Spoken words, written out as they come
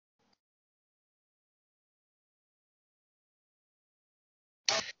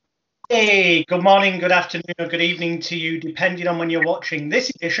Hey, good morning, good afternoon, or good evening to you, depending on when you're watching this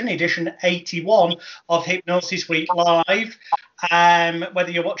edition 81 of Hypnosis Week Live.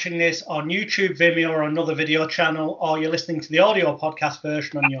 Whether you're watching this on YouTube, Vimeo, or another video channel, or you're listening to the audio podcast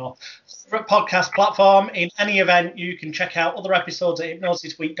version on your favorite podcast platform, in any event, you can check out other episodes at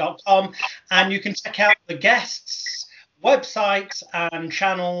hypnosisweek.com, and you can check out the guests' websites and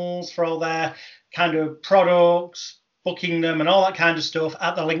channels for all their kind of products, booking them and all that kind of stuff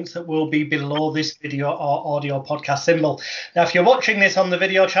at the links that will be below this video or audio podcast symbol. Now, if you're watching this on the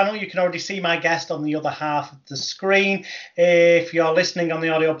video channel, you can already see my guest on the other half of the screen. If you're listening on the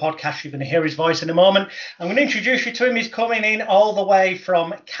audio podcast, you're going to hear his voice in a moment. I'm going to introduce you to him. He's coming in all the way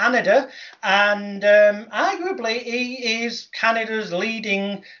from Canada, and arguably he is Canada's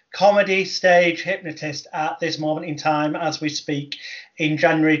leading comedy stage hypnotist at this moment in time as we speak in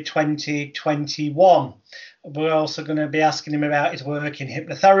January 2021. We're also going to be asking him about his work in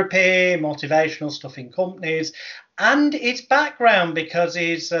hypnotherapy, motivational stuff in companies, and his background, because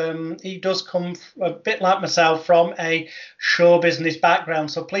he does come a bit like myself from a show business background.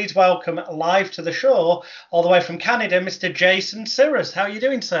 So please welcome live to the show, all the way from Canada, Mr. Jason Cyrus. How are you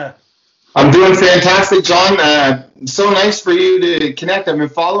doing, sir? I'm doing fantastic, John. So nice for you to connect. I've been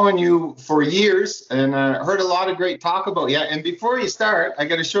following you for years and heard a lot of great talk about you. And before you start, I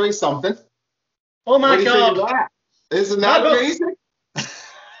got to show you something. Oh my God! Isn't that amazing?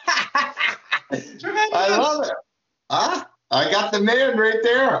 I love it. I got the man right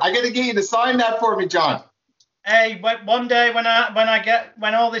there. I got to get you to sign that for me, John. Hey, one day when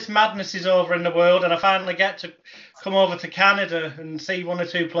all this madness is over in the world and I finally get to come over to Canada and see one or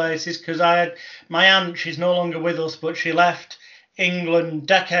two places, because I had my aunt, she's no longer with us, but she left England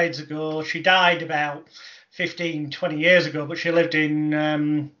decades ago. She died about 15, 20 years ago, but she lived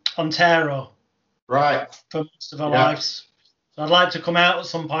in Ontario. Right. For most of her lives. So I'd like to come out at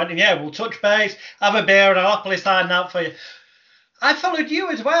some point, and we'll touch base, have a beer, and I'll happily sign that for you. I followed you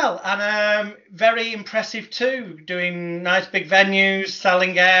as well, and very impressive too, doing nice big venues,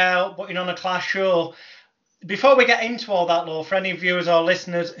 selling out, putting on a class show. Before we get into all that, though, for any viewers or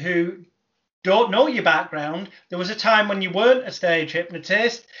listeners who don't know your background, there was a time when you weren't a stage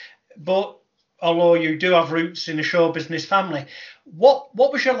hypnotist, but although you do have roots in a show business family. What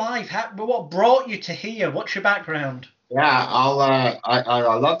was your life? What brought you to here? What's your background? Yeah,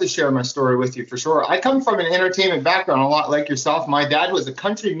 I love to share my story with you for sure. I come from an entertainment background, a lot like yourself. My dad was a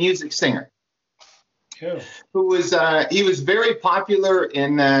country music singer. Cool. He was very popular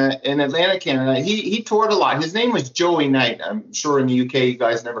in Atlantic, Canada. He toured a lot. His name was Joey Knight. I'm sure in the UK you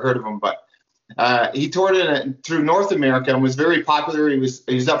guys never heard of him, but he toured through North America and was very popular. He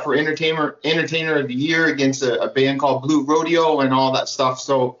was up for entertainer of the year against a band called Blue Rodeo and all that stuff.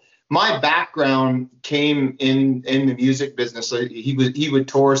 So my background came in the music business. So he would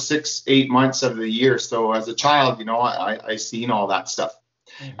tour 6-8 months of the year. So as a child, I seen all that stuff.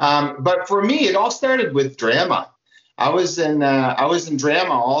 Mm-hmm. But for me, it all started with drama. I was in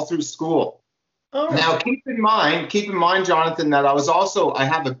drama all through school. Oh. Now, keep in mind, Jonathan, that I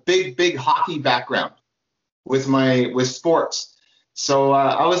have a big hockey background with sports. So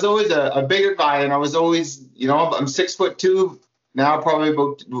I was always a bigger guy, and I was always, I'm 6'2" now, probably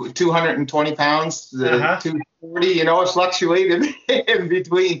about 220 pounds, 240. It fluctuated in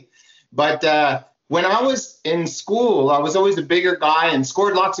between. But when I was in school, I was always a bigger guy and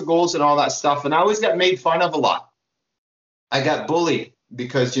scored lots of goals and all that stuff, and I always got made fun of a lot. I got bullied.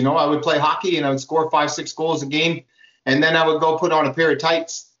 Because, I would play hockey and I would score 5-6 goals a game. And then I would go put on a pair of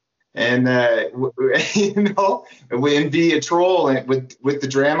tights and, and be a troll with the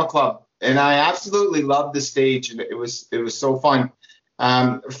drama club. And I absolutely loved the stage. And it was so fun.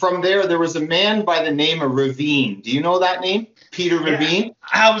 From there was a man by the name of Ravine. Do you know that name? Peter Ravine?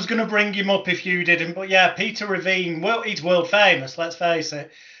 I was going to bring him up if you didn't. But yeah, Peter Ravine, well, he's world famous, let's face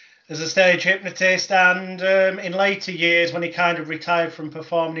it, as a stage hypnotist, and in later years when he kind of retired from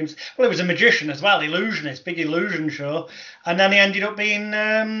performing, he was a magician as well, illusionist, big illusion show, and then he ended up being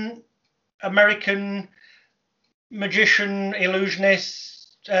American magician,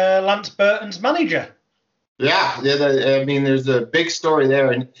 illusionist, Lance Burton's manager. Yeah, there's a big story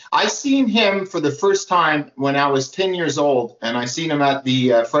there, and I seen him for the first time when I was 10 years old, and I seen him at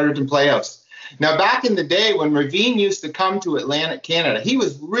the Fredericton Playhouse. Now, back in the day when Ravine used to come to Atlantic Canada, he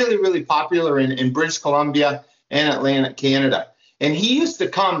was really, really popular in British Columbia and Atlantic Canada. And he used to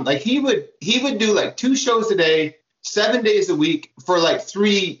come, like he would do like 2 shows a day, 7 days a week for like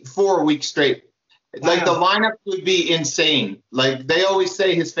 3-4 weeks straight. Wow. Like the lineup would be insane. Like they always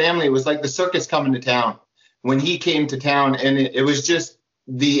say his family was like the circus coming to town when he came to town. And it was just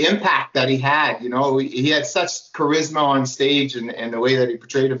the impact that he had. You know, he had such charisma on stage, and the way that he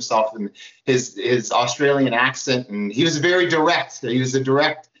portrayed himself, and his Australian accent, and he was very direct. He used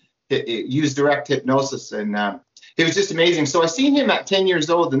direct hypnosis, and it was just amazing. So I seen him at 10 years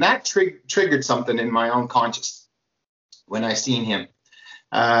old, and that triggered something in my unconscious when I seen him.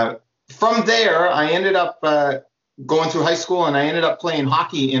 From there, I ended up going through high school, and I ended up playing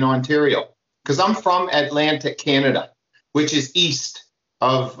hockey in Ontario, because I'm from Atlantic Canada, which is east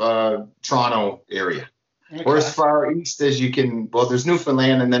of Toronto area, or as far east as you can. Well, there's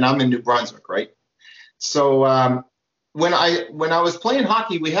Newfoundland, and then I'm in New Brunswick, right? So when I was playing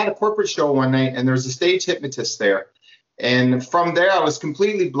hockey, we had a corporate show one night, and there was a stage hypnotist there. And from there, I was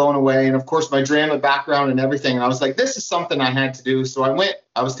completely blown away. And of course, my drama background and everything. And I was like, this is something I had to do. So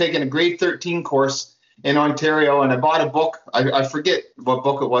I was taking a grade 13 course in Ontario, and I bought a book. I forget what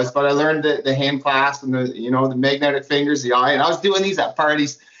book it was, but I learned the hand clasp and the magnetic fingers, the eye. And I was doing these at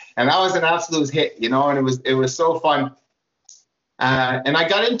parties, and I was an absolute hit, and it was so fun. And I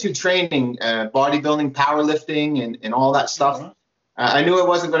got into training, bodybuilding, powerlifting, and all that stuff. I knew I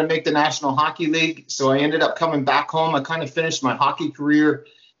wasn't going to make the National Hockey League, so I ended up coming back home. I kind of finished my hockey career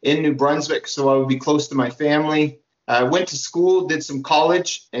in New Brunswick, so I would be close to my family. I went to school, did some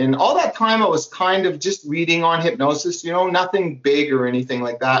college, and all that time I was kind of just reading on hypnosis, nothing big or anything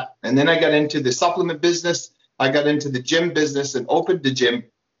like that. And then I got into the supplement business. I got into the gym business and opened the gym.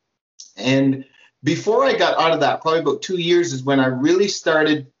 And before I got out of that, probably about 2 years, is when I really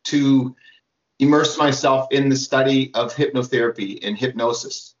started to immerse myself in the study of hypnotherapy and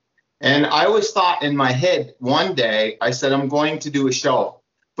hypnosis. And I always thought in my head, one day, I said, I'm going to do a show.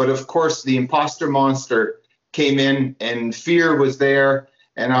 But of course, the imposter monster came in, and fear was there.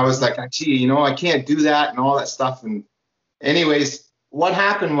 And I was like, gee, I can't do that and all that stuff. And anyways, what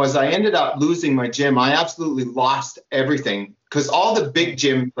happened was I ended up losing my gym. I absolutely lost everything, because all the big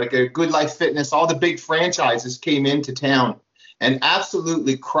gyms, like a Good Life Fitness, all the big franchises came into town and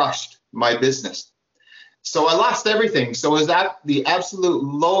absolutely crushed my business. So I lost everything. So it was at the absolute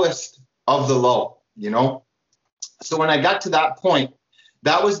lowest of the low, So when I got to that point,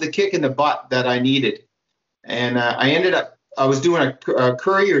 that was the kick in the butt that I needed. And I was doing a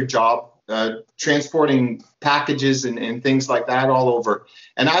courier job, transporting packages and things like that all over.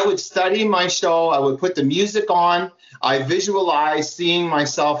 And I would study my show. I would put the music on. I visualized seeing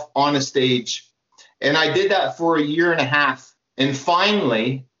myself on a stage. And I did that for a year and a half. And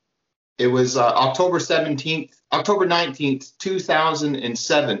finally, it was October 19th,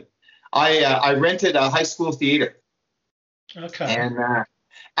 2007. I rented a high school theater. Okay. And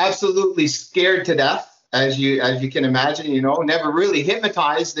absolutely scared to death. As you can imagine, never really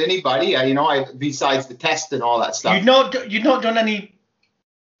hypnotized anybody. Besides the test and all that stuff. You'd not done any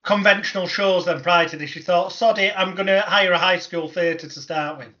conventional shows then prior to this. You thought, sod it, I'm going to hire a high school theatre to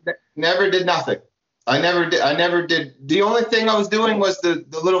start with. Never did nothing. I never did. The only thing I was doing was the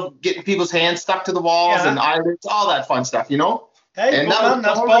little getting people's hands stuck to the walls and eyelids, all that fun stuff, Hey, and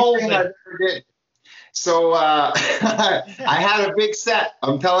that's ballsy. Thing I ever did. So I had a big set,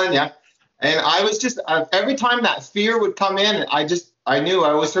 I'm telling you. And I was just, every time that fear would come in, I knew,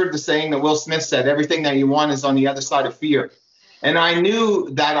 I always heard the saying that Will Smith said, everything that you want is on the other side of fear. And I knew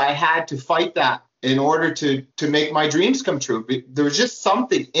that I had to fight that in order to make my dreams come true. There was just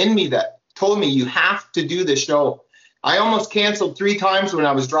something in me that told me, you have to do this show. I almost canceled 3 times when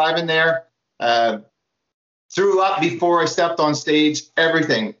I was driving there, threw up before I stepped on stage,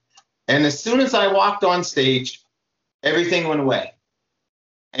 everything. And as soon as I walked on stage, everything went away.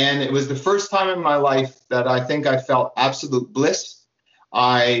 And it was the first time in my life that I think I felt absolute bliss.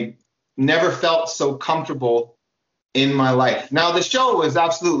 I never felt so comfortable in my life. Now, the show was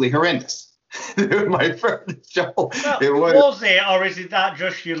absolutely horrendous. My first show. Well, was it, or is it that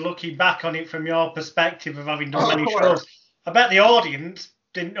just you looking back on it from your perspective of having done many shows? I bet the audience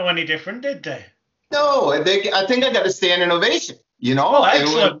didn't know any different, did they? No, I think I got a standing ovation. Oh,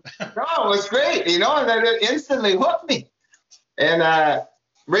 excellent. It was great. And then it instantly hooked me. And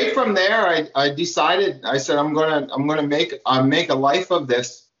right from there, I decided. I said, I'm gonna make a life of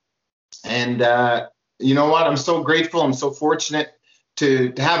this. And you know what? I'm so grateful. I'm so fortunate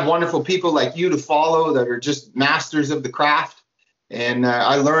to have wonderful people like you to follow that are just masters of the craft. And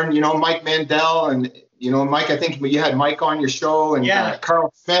I learned, Mike Mandel and, Mike, I think you had Mike on your show, and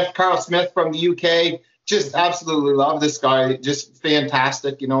Carl Smith from the UK. Just absolutely love this guy. Just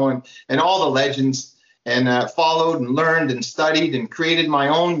fantastic, and all the legends. And followed and learned and studied and created my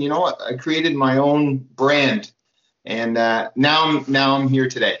own. I created my own brand. And now I'm here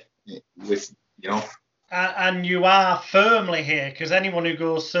today with. And you are firmly here, because anyone who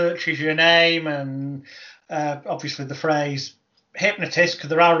goes searches your name and obviously the phrase hypnotist, because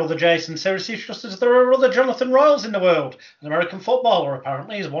there are other Jason Sirisi, just as there are other Jonathan Royals in the world. An American footballer,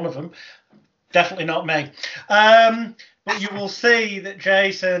 apparently, is one of them. Definitely not me. But you will see that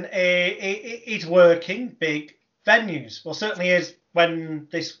Jason is working big venues. Well, certainly is when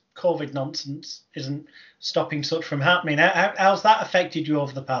this COVID nonsense isn't stopping such from happening. How's that affected you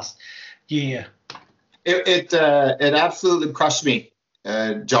over the past year? It absolutely crushed me,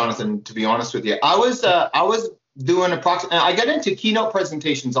 Jonathan. To be honest with you, I was doing I got into keynote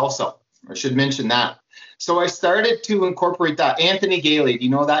presentations also. I should mention that. So I started to incorporate that. Anthony Gailey, do you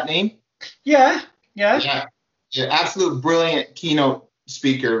know that name? Yeah. Absolute brilliant keynote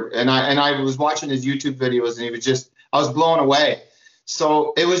speaker. And I was watching his YouTube videos, and I was blown away.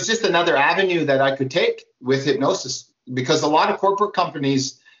 So it was just another avenue that I could take with hypnosis, because a lot of corporate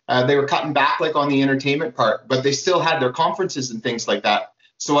companies, they were cutting back like on the entertainment part, but they still had their conferences and things like that.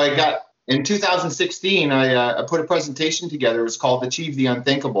 So in 2016, I put a presentation together. It was called Achieve the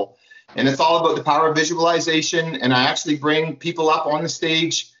Unthinkable. And it's all about the power of visualization. And I actually bring people up on the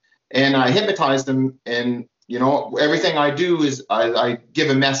stage and I hypnotize them. And, everything I do is I give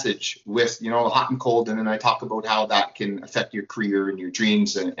a message with, hot and cold. And then I talk about how that can affect your career and your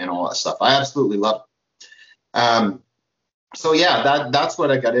dreams and all that stuff. I absolutely love it. So yeah, that's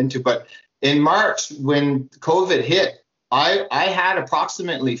what I got into. But in March, when COVID hit, I had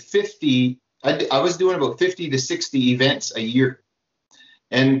approximately 50. I was doing about 50 to 60 events a year,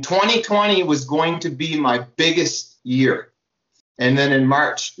 and 2020 was going to be my biggest year. And then in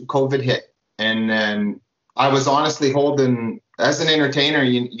March, COVID hit, and then I was honestly holding, as an entertainer,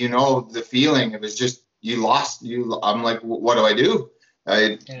 you know the feeling. It was just I'm like, what do I do?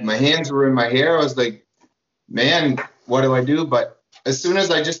 My hands were in my hair. I was like, man, what do I do? But as soon as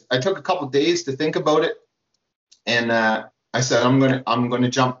I took a couple of days to think about it, and I said, I'm gonna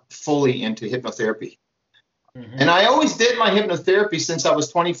jump fully into hypnotherapy. Mm-hmm. And I always did my hypnotherapy since I was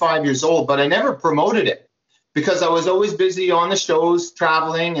 25 years old, but I never promoted it because I was always busy on the shows,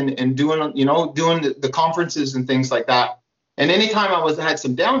 traveling and doing the conferences and things like that. And anytime I had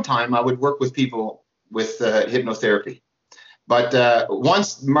some downtime, I would work with people with hypnotherapy. But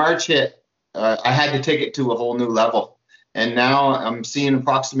once March hit, I had to take it to a whole new level. And now I'm seeing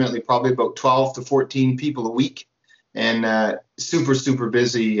probably about 12 to 14 people a week, and super, super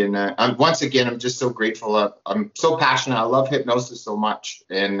busy. And once again, I'm just so grateful. I'm so passionate. I love hypnosis so much.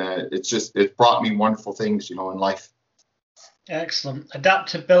 And it's brought me wonderful things, in life. Excellent.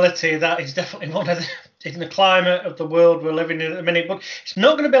 Adaptability, that is definitely one of in the climate of the world we're living in at the minute. But it's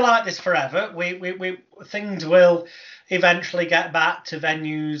not going to be like this forever. Things will eventually get back to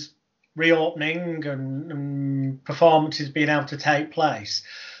venues reopening and performances being able to take place.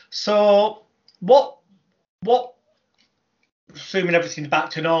 So what assuming everything's back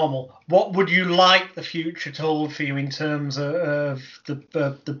to normal, what would you like the future to hold for you in terms of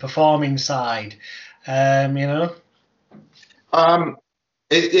the performing side? It's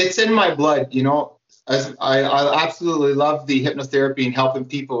in my blood, as I absolutely love the hypnotherapy and helping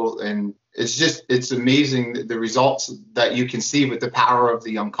people, and it's amazing the results that you can see with the power of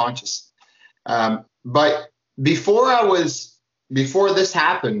the unconscious. But before this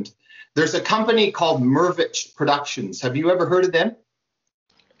happened, there's a company called Mirvich Productions. Have you ever heard of them?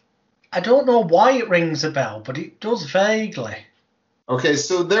 I don't know why it rings a bell, but it does vaguely. Okay,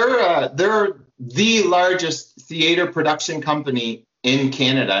 so they're the largest theater production company in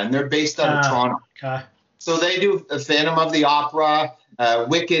Canada, and they're based out of Toronto. Okay. So they do Phantom of the Opera,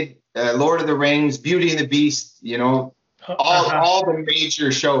 Wicked, Lord of the Rings, Beauty and the Beast, all the major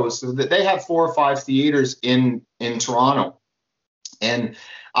shows. So that they have 4 or 5 theaters in Toronto. And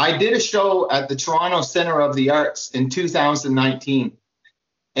I did a show at the Toronto Centre of the Arts in 2019.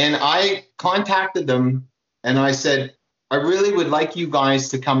 And I contacted them and I said, I really would like you guys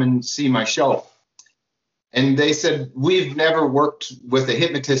to come and see my show. And they said, we've never worked with a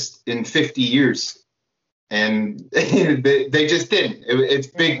hypnotist in 50 years. And they just didn't. It's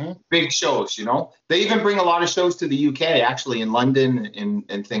big shows, They even bring a lot of shows to the UK, actually, in London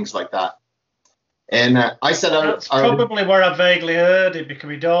and things like that. And I said, that's probably where I vaguely heard it, because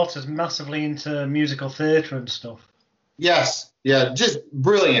my daughter's massively into musical theatre and stuff. Yes. Yeah. Just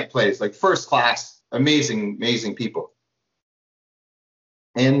brilliant plays, like first class, amazing people.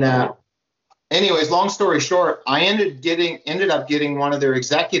 And anyways, long story short, I ended up getting one of their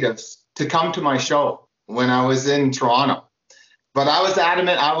executives to come to my show when I was in Toronto. But I was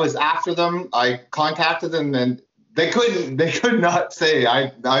adamant. I was after them. I contacted them, and they could not say.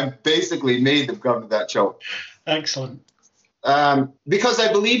 I basically made them come to that show. Excellent. Because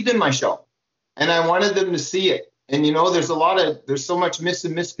I believed in my show, and I wanted them to see it. And there's so much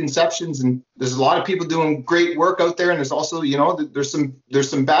misconceptions, and there's a lot of people doing great work out there, and there's also, there's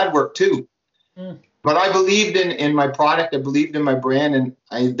some bad work too. But I believed in my product, I believed in my brand,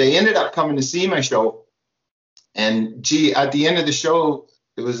 and they ended up coming to see my show. And gee, at the end of the show,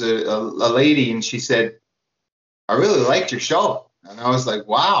 it was a lady, and she said, "I really liked your show." And I was like,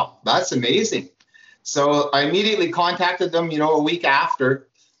 "Wow, that's amazing." So I immediately contacted them, a week after,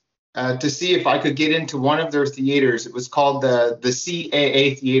 to see if I could get into one of their theaters. It was called the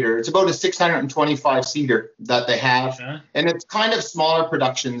CAA Theater. It's about a 625 seater that they have, and it's kind of smaller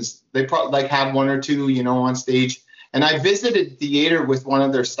productions. They probably have one or two, on stage. And I visited the theater with one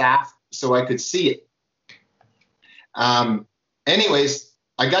of their staff so I could see it. Anyways,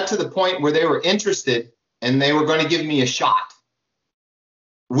 I got to the point where they were interested, and they were going to give me a shot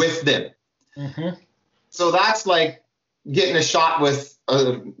with them. So that's like getting a shot with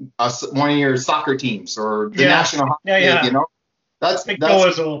one of your soccer teams or the national hockey league, That's big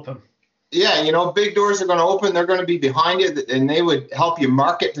doors open. Yeah, big doors are going to open. They're going to be behind you, and they would help you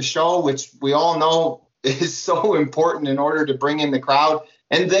market the show, which we all know is so important in order to bring in the crowd.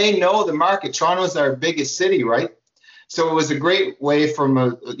 And they know the market. Toronto's our biggest city, right? So it was a great way from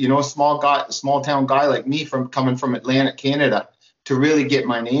a small town guy like me coming from Atlantic Canada to really get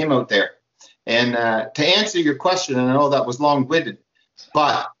my name out there. And to answer your question, and I know that was long-winded,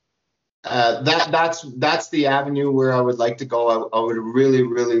 but that's the avenue where I would like to go. I would really,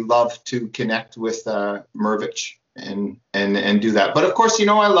 really love to connect with Mirvic and do that. But of course,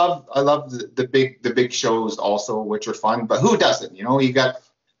 I love the big shows also, which are fun. But who doesn't? You got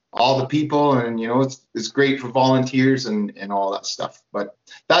all the people, and it's great for volunteers and all that stuff. But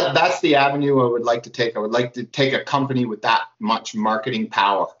that's the avenue I would like to take. I would like to take a company with that much marketing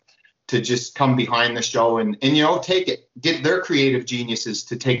power to just come behind the show and get their creative geniuses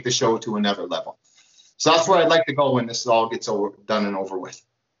to take the show to another level. So that's where I'd like to go when this all gets done and over with.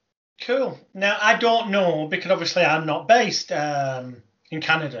 Cool. Now, I don't know, because obviously I'm not based in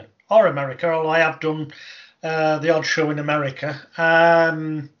Canada or America, although I have done the odd show in America.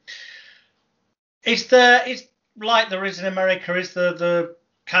 Is like there is in America, is the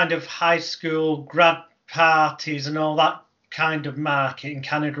kind of high school grad parties and all that kind of market in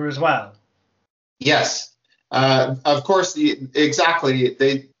Canada as well? Yes, of course, exactly.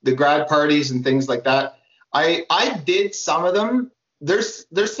 The grad parties and things like that. I did some of them. There's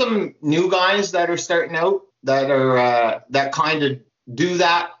some new guys that are starting out that are that kind of do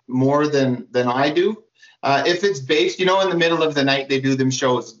that more than I do. If it's based, in the middle of the night, they do them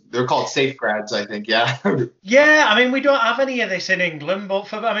shows. They're called safe grads, I think. Yeah. Yeah. I mean, we don't have any of this in England, but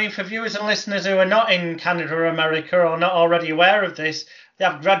for viewers and listeners who are not in Canada or America or not already aware of this, they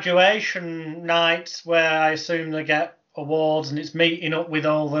have graduation nights where I assume they get awards, and it's meeting up with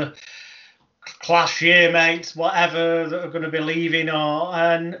all the class year mates, whatever, that are going to be leaving,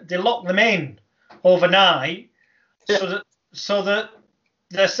 and they lock them in overnight so that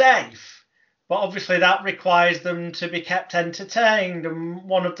they're safe. But obviously that requires them to be kept entertained. And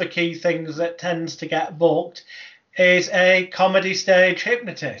one of the key things that tends to get booked is a comedy stage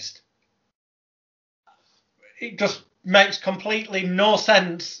hypnotist. It just makes completely no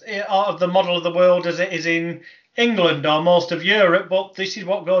sense out of the model of the world as it is in England or most of Europe, but this is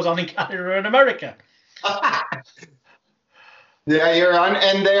what goes on in Canada and America. Yeah, you're on,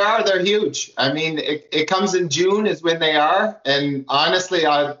 and they're huge. I mean, it comes in June is when they are, and honestly,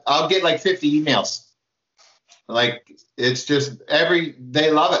 I'll get like 50 emails. Like, it's just they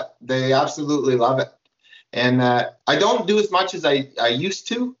love it. They absolutely love it. And I don't do as much as I used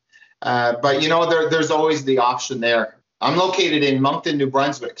to, but there's always the option there. I'm located in Moncton, New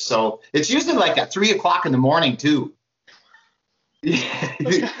Brunswick, so it's usually like at 3:00 in the morning too.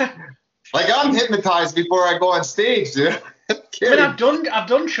 Like, I'm hypnotized before I go on stage, dude. I mean, I've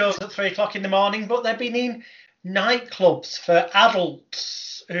done shows at 3:00 in the morning, but they've been in nightclubs for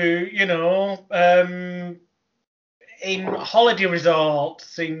adults who, in holiday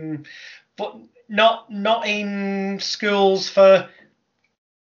resorts, but not in schools for,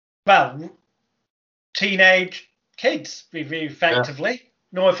 teenage kids, effectively. Yeah.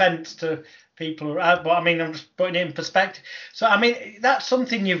 No offence to people, but I mean, I'm just putting it in perspective. So, I mean, that's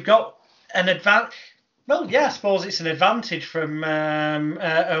something you've got an advantage. Well, yeah, I suppose it's an advantage from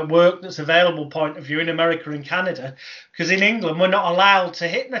a work that's available point of view in America and Canada, because in England we're not allowed to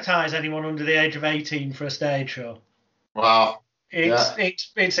hypnotise anyone under the age of 18 for a stage show. Wow. It's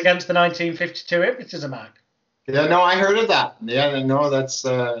against the 1952 Hypnotism Act. Yeah, no, I heard of that. Yeah, no, that's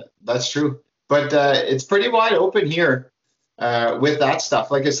true. But it's pretty wide open here with that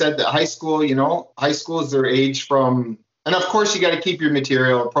stuff. Like I said, the high school, high school is their age from and of course you got to keep your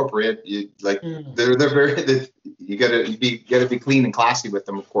material appropriate. They're very, you got to be clean and classy with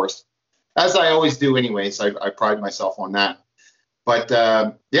them, of course, as I always do anyways. I pride myself on that. But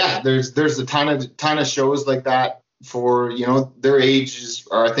there's a ton of shows like that for, their ages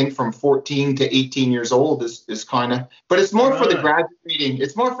are, I think, from 14 to 18 years old is kind of, but it's more for the graduating.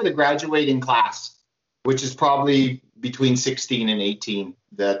 It's more for the graduating class, which is probably between 16 and 18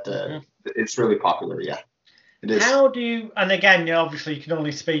 that it's really popular. Yeah, it is. How do you, and again, obviously you can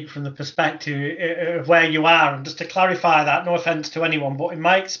only speak from the perspective of where you are, and just to clarify that, no offense to anyone, but in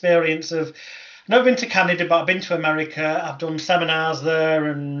my experience of, I've never been to Canada, but I've been to America. I've done seminars there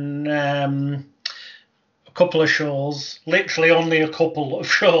and a couple of shows, literally only a couple of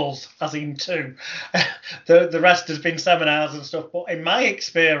shows, as in two. The rest has been seminars and stuff. But in my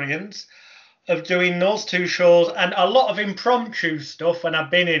experience of doing those two shows and a lot of impromptu stuff when I've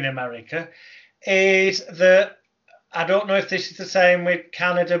been in America, is that I don't know if this is the same with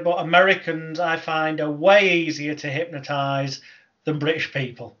Canada, but Americans I find are way easier to hypnotize than British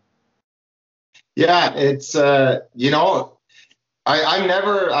people. Yeah, it's I've never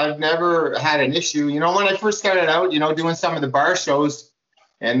had an issue. When I first started out, doing some of the bar shows,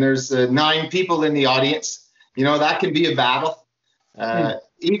 and there's 9 people in the audience, that can be a battle.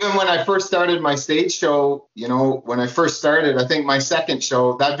 Even when I first started my stage show, when I first started, I think my second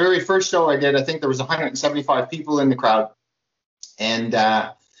show, that very first show I did, I think there was 175 people in the crowd. And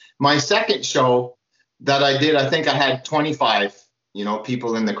my second show that I did, I think I had 25,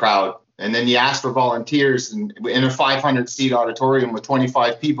 people in the crowd. And then you ask for volunteers, and in a 500-seat auditorium with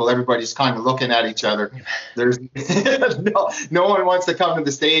 25 people, everybody's kind of looking at each other. There's no one wants to come to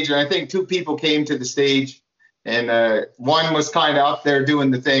the stage. And I think 2 people came to the stage, and one was kind of up there doing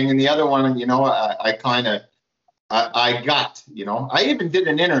the thing, and the other one, I got. I even did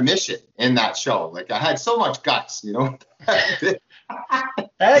an intermission in that show. Like, I had so much guts,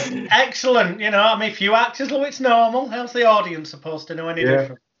 Excellent. If you act as though it's normal, how's the audience supposed to know any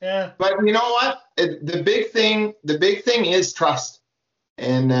different? Yeah. But you know what? The big thing is trust.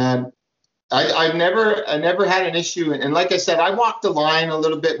 And I never had an issue. And like I said, I walked the line a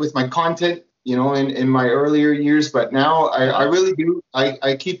little bit with my content, in my earlier years. But now I really do.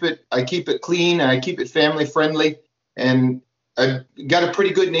 I keep it clean. I keep it family friendly. And I've got a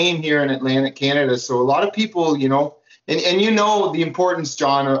pretty good name here in Atlantic Canada. So a lot of people, and the importance,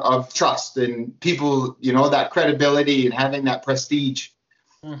 John, of trust and people, that credibility and having that prestige.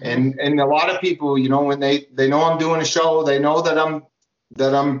 Mm-hmm. And a lot of people, when they know I'm doing a show, they know that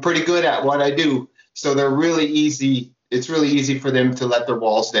I'm pretty good at what I do. So they're really easy. It's really easy for them to let their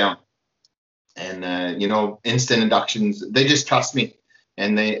walls down. And instant inductions, they just trust me,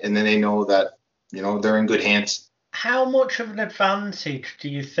 and then they know that they're in good hands. How much of an advantage do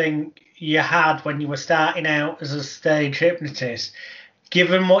you think you had when you were starting out as a stage hypnotist,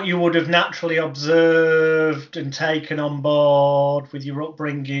 given what you would have naturally observed and taken on board with your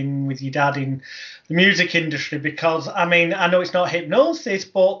upbringing, with your dad in the music industry? Because, I know it's not hypnosis,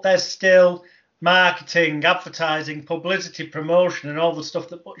 but there's still marketing, advertising, publicity, promotion, and all the stuff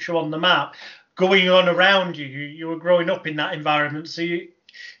that puts you on the map going on around you. You were growing up in that environment. So a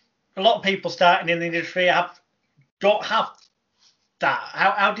lot of people starting in the industry don't have that.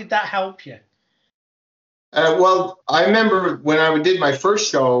 How did that help you? Well, I remember when I did my first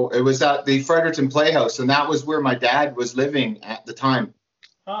show, it was at the Fredericton Playhouse, and that was where my dad was living at the time.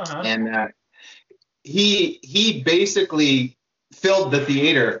 Uh-huh. And he basically filled the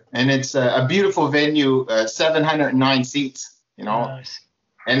theater, and it's a beautiful venue, 709 seats, Nice.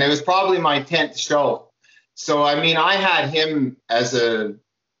 And it was probably my 10th show. So, I had him as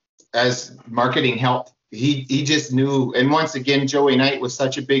marketing help. He just knew. And once again, Joey Knight was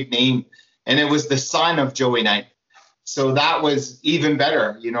such a big name. And it was the son of Joey Knight. So that was even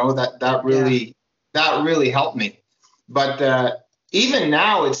better, that really helped me. But even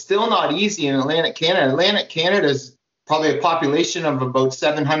now, it's still not easy in Atlantic Canada. Atlantic Canada is probably a population of about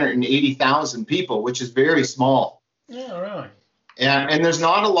 780,000 people, which is very small. Yeah, right. And there's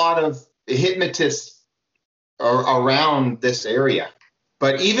not a lot of hypnotists around this area.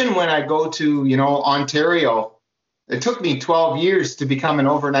 But even when I go to, Ontario, it took me 12 years to become an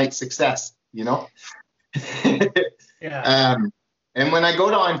overnight success, Yeah. And when I go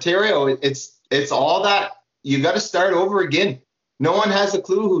to Ontario, it's all that. You got to start over again. No one has a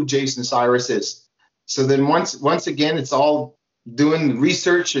clue who Jason Cyrus is. So then once again, it's all doing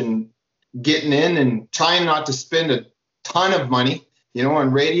research and getting in and trying not to spend a ton of money,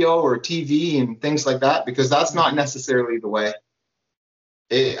 on radio or TV and things like that, because that's not necessarily the way.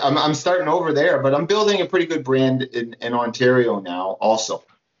 I'm starting over there, but I'm building a pretty good brand in Ontario now also.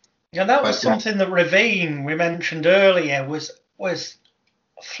 Yeah, that was But something that Ravine we mentioned earlier was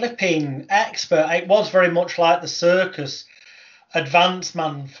flipping expert. It was very much like the circus advance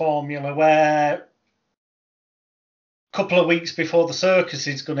man formula, where a couple of weeks before the circus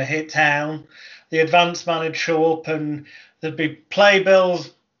is going to hit town, the advance man would show up and there'd be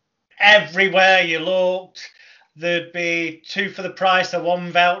playbills everywhere you looked. There'd be 2 for the price of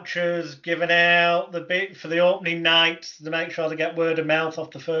 1 vouchers given out. The bit for the opening night to make sure they get word of mouth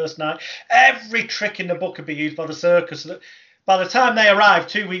off the first night. Every trick in the book would be used by the circus. By the time they arrived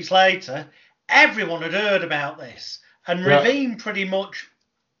 2 weeks later, everyone had heard about this. And yeah, Ravine pretty much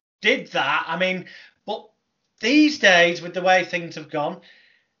did that. I mean, but these days, with the way things have gone,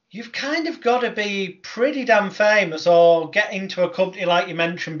 you've kind of got to be pretty damn famous or get into a company like you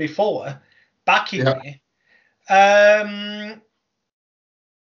mentioned before, backing yeah. you,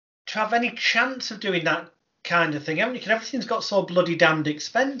 to have any chance of doing that kind of thing, haven't you? Because everything's got so bloody damned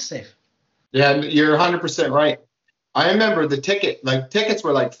expensive. Yeah, you're 100% right. I remember tickets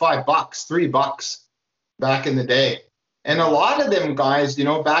were like $5, $3 back in the day. And a lot of them guys,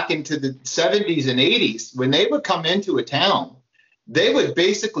 back into the 70s and 80s, when they would come into a town, they would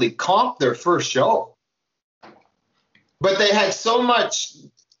basically comp their first show. But they had so much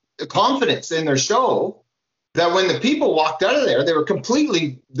confidence in their show that when the people walked out of there,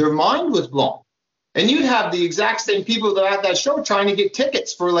 their mind was blown. And you'd have the exact same people that had that show trying to get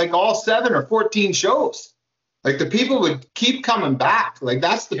tickets for like all 7 or 14 shows. Like the people would keep coming back. Like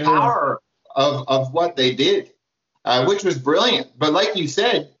that's the power of what they did, which was brilliant. But like you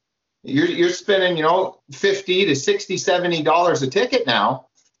said, you're spending, $50 to $60, $70 a ticket now.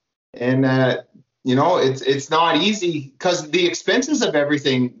 And, it's not easy because the expenses of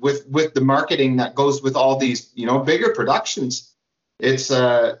everything with the marketing that goes with all these, bigger productions. It's,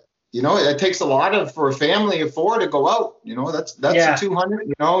 it takes a lot for a family of 4 to go out. That's a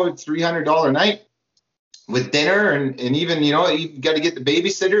 $200, $300 night with dinner and even, you got to get the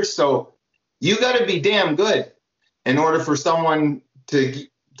babysitters. So you got to be damn good in order for someone to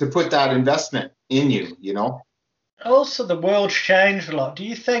put that investment in you, Also, the world's changed a lot. Do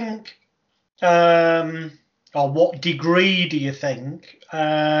you think, or what degree do you think,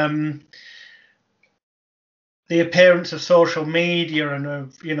 the appearance of social media and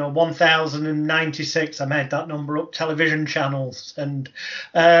of 1096, I made that number up, television channels and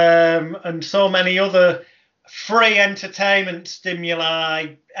so many other free entertainment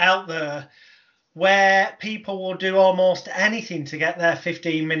stimuli out there, where people will do almost anything to get their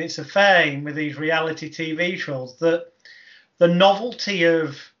 15 minutes of fame with these reality TV shows, that the novelty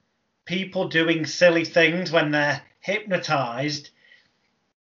of people doing silly things when they're hypnotized,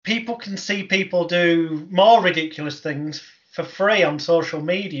 people can see people do more ridiculous things for free on social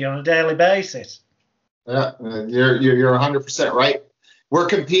media on a daily basis. Yeah, you're 100% right. We're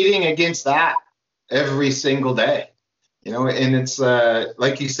competing against that every single day, and it's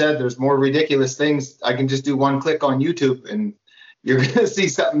like you said, there's more ridiculous things. I can just do one click on YouTube and you're going to see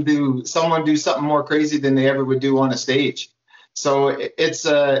someone do something more crazy than they ever would do on a stage. So it's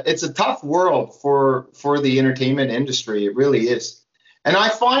a tough world for the entertainment industry. It really is. And I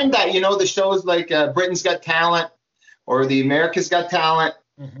find that, the shows like Britain's Got Talent or the America's Got Talent,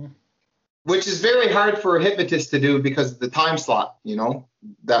 mm-hmm. which is very hard for a hypnotist to do because of the time slot,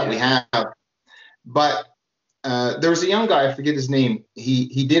 that we have. But there was a young guy, I forget his name.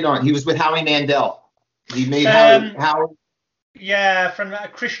 He was with Howie Mandel. He made Howie. Yeah, from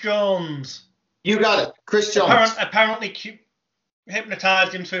Chris Jones. You got it, Chris Jones. Apparently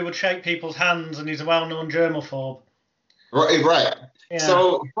hypnotized him so he would shake people's hands, and he's a well-known germaphobe. Right. Yeah.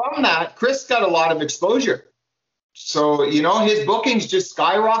 So from that, Chris got a lot of exposure. So, his bookings just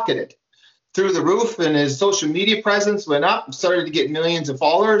skyrocketed through the roof, and his social media presence went up, started to get millions of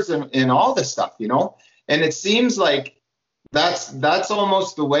followers and all this stuff, And it seems like that's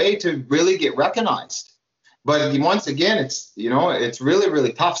almost the way to really get recognized. But once again, it's really,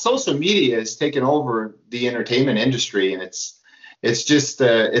 really tough. Social media has taken over the entertainment industry, and it's just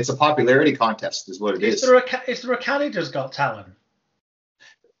it's a popularity contest is what it is. Is there a Canada's Got Talent?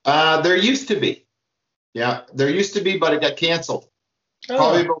 There used to be. Yeah, there used to be, but it got canceled.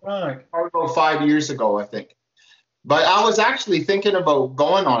 Probably about 5 years ago, I think. But I was actually thinking about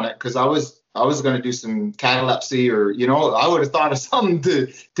going on it because I was going to do some catalepsy, or I would have thought of something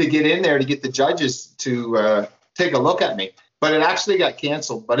to get in there to get the judges to take a look at me. But it actually got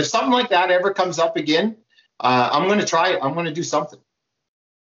canceled. But if something like that ever comes up again, I'm going to try it. I'm going to do something.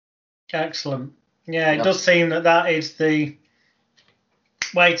 Excellent. Yeah, it does seem that is the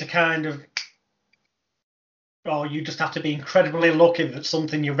way to kind of or you just have to be incredibly lucky that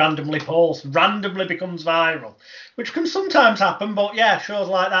something you randomly post randomly becomes viral, which can sometimes happen. But yeah, shows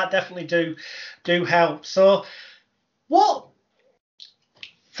like that definitely do help. So, what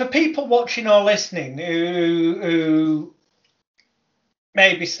for people watching or listening who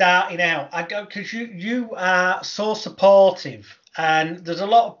may be starting out, I go because you are so supportive. And there's a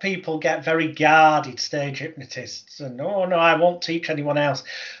lot of people get very guarded stage hypnotists, and oh no, I won't teach anyone else.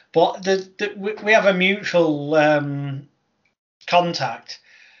 But we have a mutual contact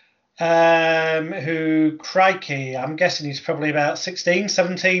who, crikey, I'm guessing he's probably about 16,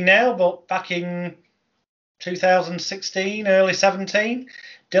 17 now, but back in 2016, early 17,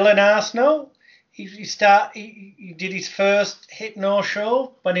 Dylan Arsenal. He did his first hypno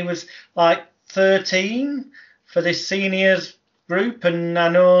show when he was like 13 for this seniors group, and I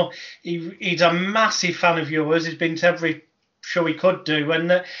know he's a massive fan of yours. He's been to every show he could do,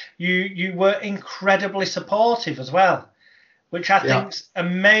 and you were incredibly supportive as well, which I think's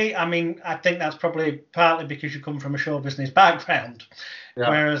amazing. I mean, I think that's probably partly because you come from a show business background,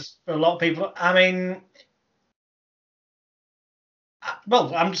 whereas a lot of people, I mean,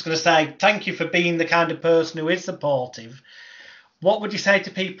 well, I'm just going to say thank you for being the kind of person who is supportive. What would you say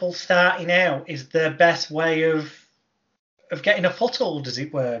to people starting out is the best way of getting a foothold, as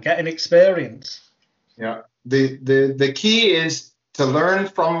it were, getting experience? Yeah. The key is to learn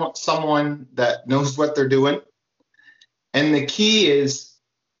from someone that knows what they're doing. And the key is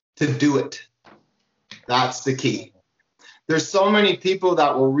to do it. That's the key. There's so many people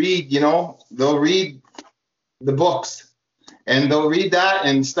that will read, they'll read the books and they'll read that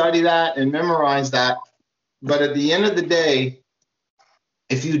and study that and memorize that. But at the end of the day,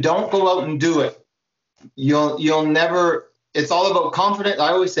 if you don't go out and do it, you'll never, it's all about confidence. I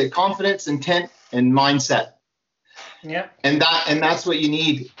always say confidence, intent, and mindset. Yeah. And that's what you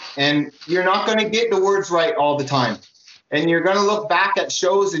need. And you're not going to get the words right all the time. And you're going to look back at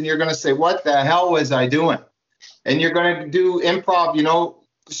shows and you're going to say, what the hell was I doing? And you're going to do improv,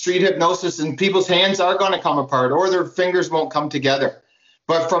 street hypnosis, and people's hands are going to come apart or their fingers won't come together.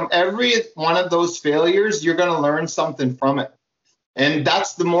 But from every one of those failures, you're going to learn something from it. And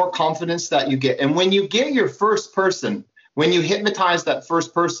that's the more confidence that you get. And when you get your first person, when you hypnotize that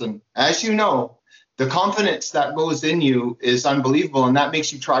first person, as you know, the confidence that goes in you is unbelievable. And that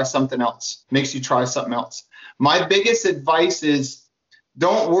makes you try something else, My biggest advice is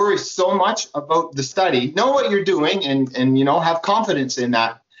don't worry so much about the study. Know what you're doing and have confidence in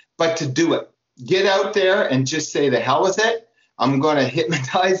that, but to do it. Get out there and just say, the hell with it. I'm going to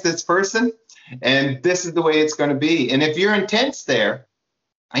hypnotize this person, and this is the way it's going to be. And if you're intense there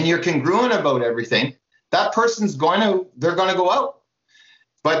and you're congruent about everything, that person's they're going to go out.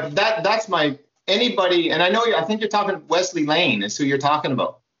 But that's anybody, and I think you're talking Wesley Lane is who you're talking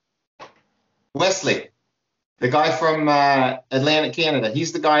about. Wesley, the guy from Atlantic Canada.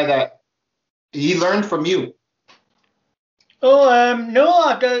 He's the guy that he learned from you. Oh, no,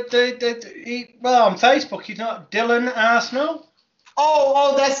 on Facebook, he's not Dylan Arsenal.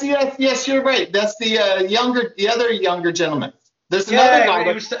 Oh, that's yes, you're right. That's the other younger gentleman. There's another guy.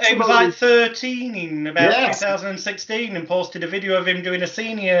 He was like 13 in about 2016 and posted a video of him doing a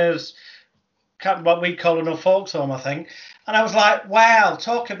seniors, what we call an folks home, I think. And I was like, wow,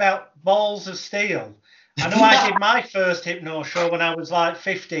 talk about balls of steel. I know I did my first hypno show when I was like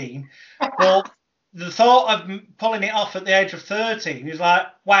 15, but the thought of pulling it off at the age of 13 is like,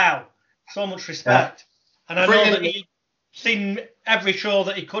 wow, so much respect. Yeah. And I know that he'd seen every show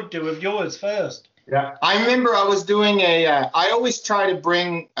that he could do of yours first. Yeah, I remember I was doing I always try to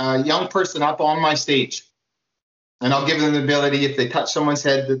bring a young person up on my stage. And I'll give them the ability, if they touch someone's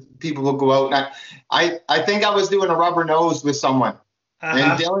head, that people will go out. And I think I was doing a rubber nose with someone. Uh-huh.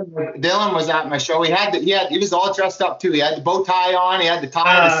 And Dylan was at my show. He was all dressed up too. He had the bow tie on. He had the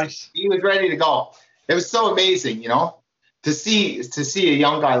tie. Nice. He was ready to go. It was so amazing, to see a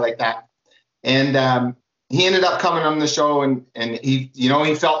young guy like that. And he ended up coming on the show, and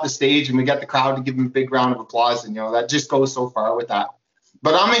he felt the stage, and we got the crowd to give him a big round of applause. And that just goes so far with that.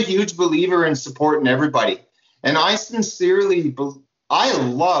 But I'm a huge believer in supporting everybody, and I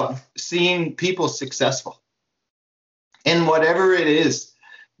love seeing people successful in whatever it is.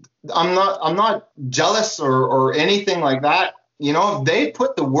 I'm not jealous or anything like that. If they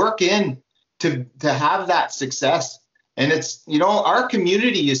put the work in to have that success. And it's, our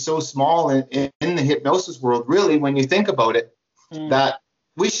community is so small in the hypnosis world, really, when you think about it, that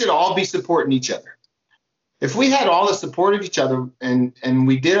we should all be supporting each other. If we had all the support of each other and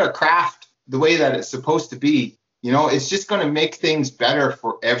we did our craft the way that it's supposed to be, it's just going to make things better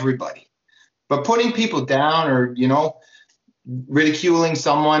for everybody. But putting people down or, ridiculing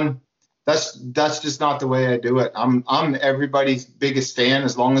someone, that's just not the way I do it. I'm everybody's biggest fan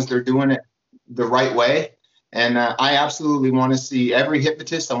as long as they're doing it the right way. And I absolutely want to see every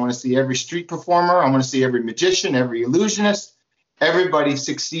hypnotist. I want to see every street performer. I want to see every magician, every illusionist, everybody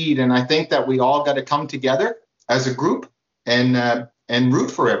succeed. And I think that we all got to come together as a group and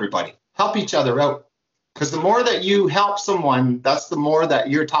root for everybody, help each other out. Because the more that you help someone, that's the more that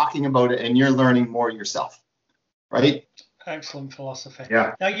you're talking about it and you're learning more yourself, right? Excellent philosophy.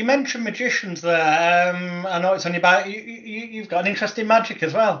 Yeah. Now, you mentioned magicians there. I know it's only about you've got an interest in magic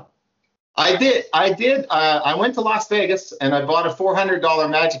as well. I did. I went to Las Vegas and I bought a $400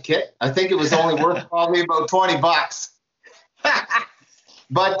 magic kit. I think it was only worth probably about $20.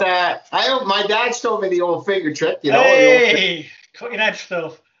 But my dad showed me the old finger trick, you know. Hey, cutting edge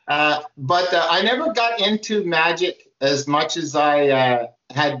stuff. But I never got into magic as much as I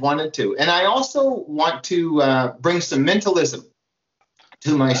had wanted to. And I also want to bring some mentalism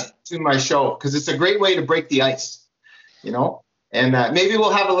to my show, because it's a great way to break the ice, you know. And maybe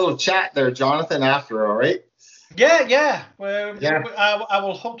we'll have a little chat there, Jonathan, after, all right? Yeah. Well, yeah. I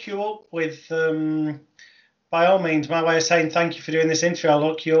will hook you up with, by all means, my way of saying thank you for doing this interview, I'll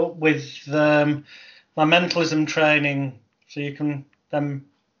hook you up with my mentalism training so you can then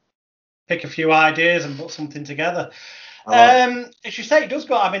pick a few ideas and put something together. As you say, it does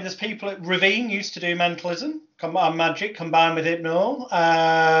go. I mean, there's people at Ravine used to do mentalism, magic combined with hypno.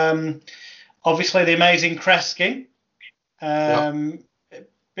 Obviously, the amazing Kreskin,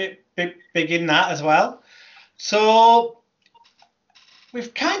 big in that as well. So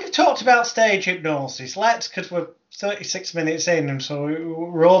we've kind of talked about stage hypnosis. Because we're 36 minutes in, and so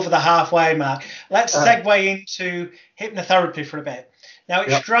we're over the halfway mark. Let's segue into hypnotherapy for a bit. Now,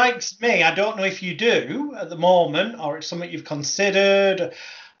 it strikes me, I don't know if you do at the moment, or it's something you've considered,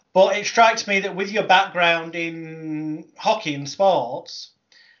 but it strikes me that with your background in hockey and sports,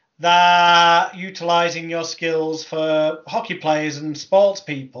 that utilising your skills for hockey players and sports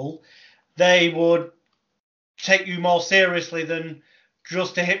people, they would take you more seriously than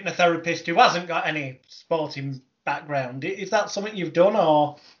just a hypnotherapist who hasn't got any sporting background. Is that something you've done,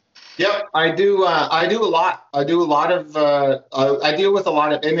 or? Yep, I do. I do a lot. I deal with a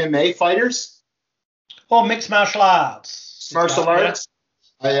lot of MMA fighters. Oh, mixed martial arts. Martial arts.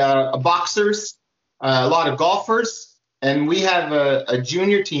 Boxers. A lot of golfers, and we have a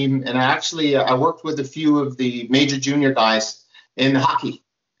junior team. And I worked with a few of the major junior guys in hockey,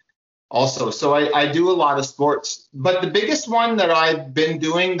 also. So I do a lot of sports. But the biggest one that I've been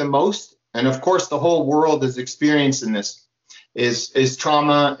doing the most, and of course the whole world is experiencing this, is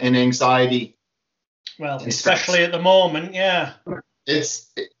trauma and anxiety. Well, especially at the moment, yeah.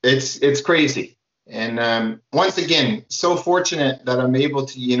 It's crazy. And once again, so fortunate that I'm able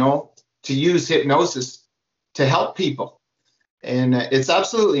to, to use hypnosis to help people. And it's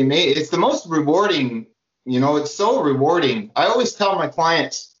absolutely amazing. It's the most rewarding, it's so rewarding. I always tell my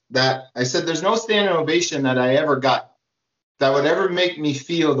clients that I said, there's no standing ovation that I ever got that would ever make me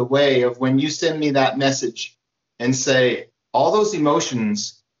feel the way of when you send me that message and say, all those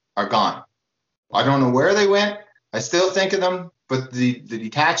emotions are gone. I don't know where they went. I still think of them, but the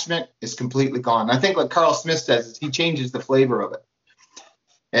detachment is completely gone. I think like Carl Smith says, he changes the flavor of it.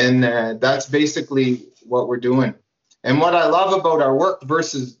 And that's basically what we're doing. And what I love about our work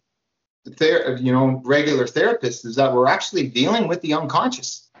versus regular therapists is that we're actually dealing with the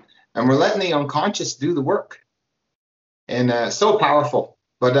unconscious, and we're letting the unconscious do the work. And so powerful.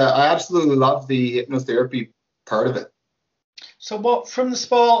 But I absolutely love the hypnotherapy part of it. So what, from the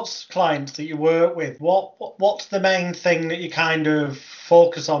sports clients that you work with, what's the main thing that you kind of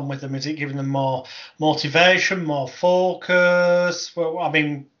focus on with them? Is it giving them more motivation, more focus? Well, I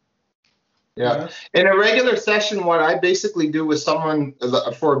mean, yeah. In a regular session, what I basically do with someone,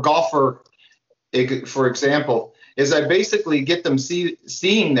 for a golfer, for example, is I basically get them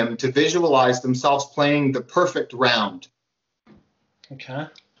seeing them to visualize themselves playing the perfect round. Okay.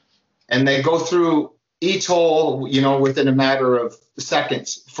 And they go through each hole, within a matter of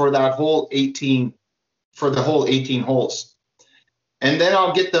seconds for the whole 18 holes. And then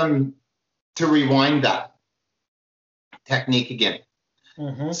I'll get them to rewind that technique again.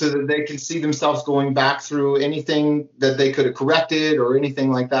 Mm-hmm. So that they can see themselves going back through anything that they could have corrected or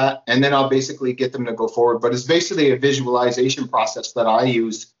anything like that. And then I'll basically get them to go forward. But it's basically a visualization process that I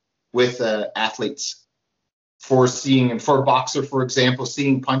use with athletes for seeing, and for a boxer, for example,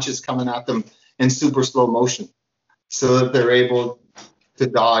 seeing punches coming at them in super slow motion so that they're able to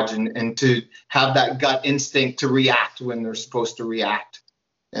dodge and to have that gut instinct to react when they're supposed to react.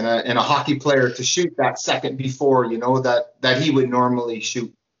 And a hockey player to shoot that second before, that he would normally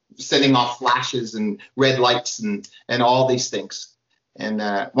shoot, setting off flashes and red lights and all these things. And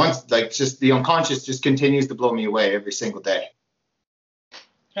once, like, just the unconscious just continues to blow me away every single day.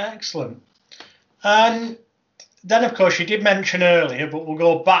 Excellent. And then, of course, you did mention earlier, but we'll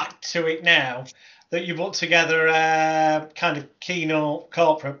go back to it now, that you put together a kind of keynote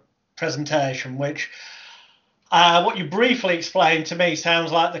corporate presentation, which what you briefly explained to me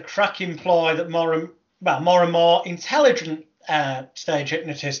sounds like the cracking ploy that more and more intelligent stage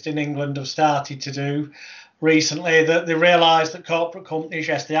hypnotists in England have started to do recently, that they realise that corporate companies,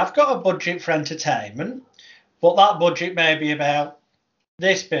 yes, they have got a budget for entertainment, but that budget may be about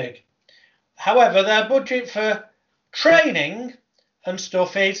this big. However, their budget for training and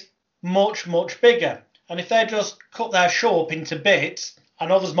stuff is much, much bigger. And if they just cut their show up into bits, I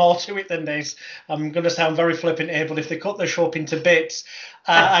know there's more to it than this, I'm going to sound very flippant here, but if they cut their show up into bits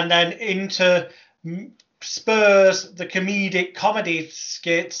and then into spurs the comedy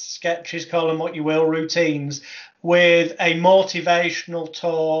skits, sketches, call them what you will, routines, with a motivational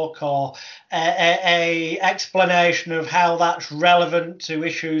talk or a explanation of how that's relevant to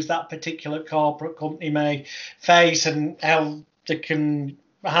issues that particular corporate company may face and how they can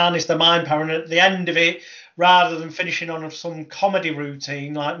harness the mind power. And at the end of it, rather than finishing on some comedy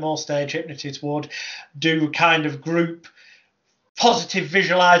routine like most stage hypnotists would, do kind of group positive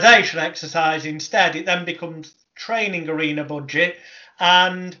visualization exercise instead. It then becomes training arena budget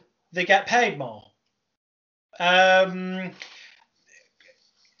and they get paid more.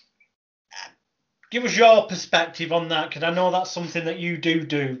 Give us your perspective on that, because I know that's something that you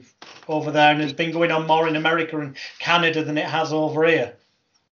do over there, and it's been going on more in America and Canada than it has over here.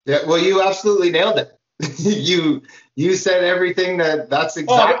 Yeah, well, you absolutely nailed it. you said everything that's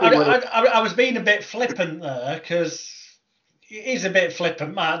exactly I was being a bit flippant there, because it is a bit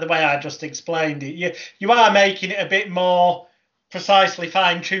flippant, the way I just explained it. You are making it a bit more precisely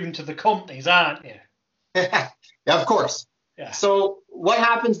fine-tuned to the companies, aren't you? Yeah, of course. Yeah. So what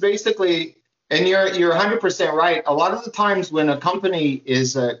happens basically, and you're 100% right. A lot of the times when a company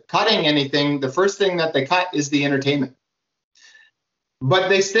is cutting anything, the first thing that they cut is the entertainment. But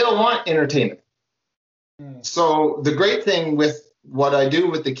they still want entertainment. So the great thing with what I do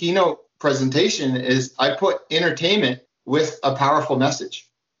with the keynote presentation is I put entertainment with a powerful message.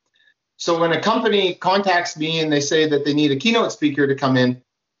 So when a company contacts me and they say that they need a keynote speaker to come in,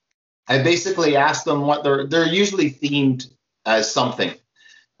 I basically ask them what they're usually themed as something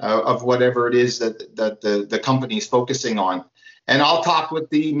of whatever it is that the company is focusing on. And I'll talk with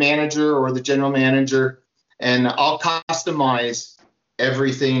the manager or the general manager, and I'll customize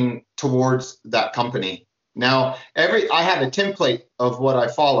everything towards that company. Now, I have a template of what I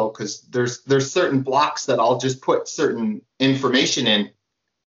follow, because there's certain blocks that I'll just put certain information in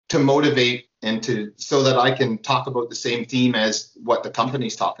to motivate and so that I can talk about the same theme as what the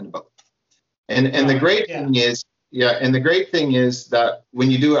company's talking about. And the great thing is, and the great thing is that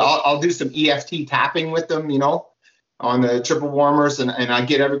when you do it, I'll do some EFT tapping with them, on the triple warmers, and I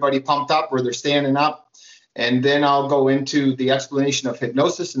get everybody pumped up where they're standing up. And then I'll go into the explanation of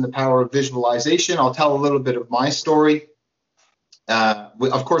hypnosis and the power of visualization. I'll tell a little bit of my story.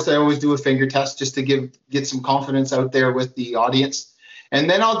 Of course, I always do a finger test just to get some confidence out there with the audience. And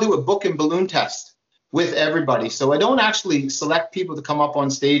then I'll do a book and balloon test with everybody. So I don't actually select people to come up on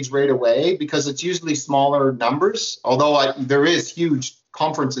stage right away, because it's usually smaller numbers, although there is huge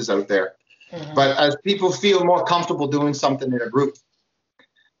conferences out there. Mm-hmm. But as people feel more comfortable doing something in a group.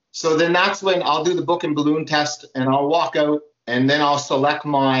 So then that's when I'll do the book and balloon test, and I'll walk out, and then I'll select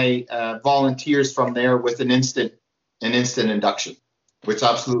my volunteers from there with an instant induction, which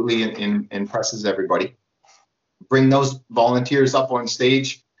absolutely impresses everybody. Bring those volunteers up on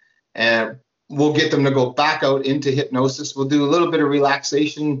stage, and we'll get them to go back out into hypnosis. We'll do a little bit of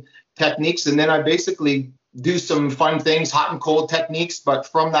relaxation techniques, and then I basically do some fun things, hot and cold techniques. But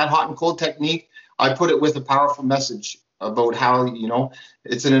from that hot and cold technique, I put it with a powerful message about how,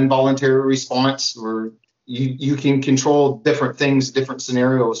 it's an involuntary response where you can control different things, different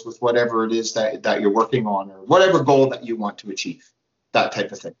scenarios with whatever it is that you're working on, or whatever goal that you want to achieve, that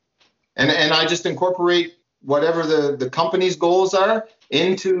type of thing. And I just incorporate whatever the company's goals are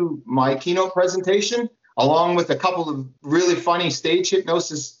into my keynote presentation, along with a couple of really funny stage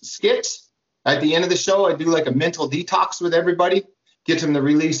hypnosis skits. At the end of the show, I do like a mental detox with everybody, get them to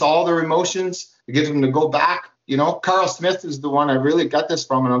release all their emotions, get them to go back. Carl Smith is the one I really got this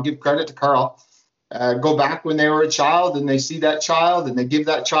from, and I'll give credit to Carl. Go back when they were a child, and they see that child, and they give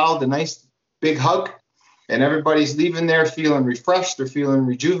that child a nice big hug, and everybody's leaving there feeling refreshed. They're feeling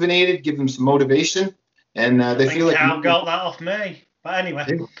rejuvenated. Give them some motivation, and they feel like I've got that off me. But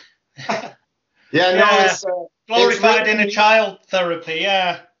anyway, it's glorified inner child therapy.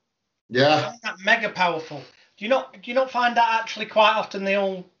 Yeah, that mega powerful. Do you not find that actually quite often the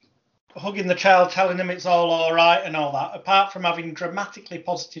old hugging the child, telling them it's all right and all that, apart from having dramatically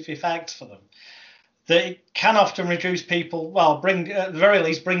positive effects for them, that it can often reduce people, well, bring at the very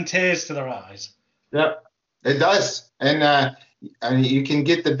least bring tears to their eyes. Yep, it does. And you can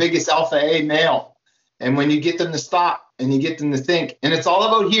get the biggest alpha A male. And when you get them to stop and you get them to think, and it's all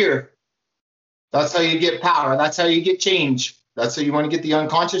about here, that's how you get power. That's how you get change. That's how you want to get the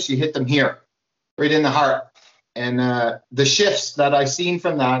unconscious. You hit them here, right in the heart. And the shifts that I've seen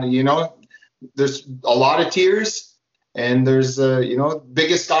from that, there's a lot of tears, and there's,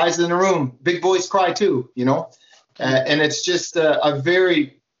 biggest guys in the room. Big boys cry too, and it's just a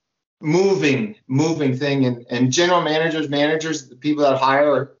very moving thing. And general managers, the people that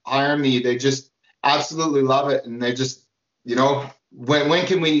hire me, they just absolutely love it. And they just, when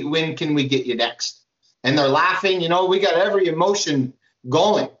can we get you next? And they're laughing, we got every emotion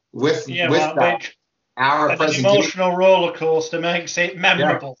going with that. Our presentation. An emotional roller coaster makes it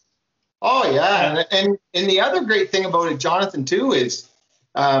memorable. Yeah. Oh yeah. And the other great thing about it, Jonathan, too, is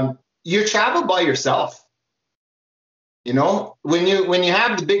you travel by yourself. When you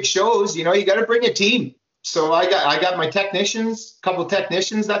have the big shows, you got to bring a team. So I got my technicians, a couple of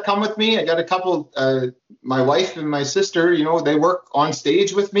technicians that come with me. I got a couple, my wife and my sister, they work on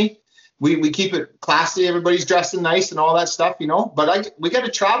stage with me. We keep it classy. Everybody's dressing nice and all that stuff, but we got to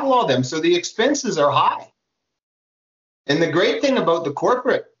travel all them. So the expenses are high. And the great thing about the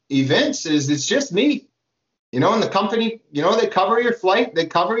corporate events is it's just me, and the company, they cover your flight, they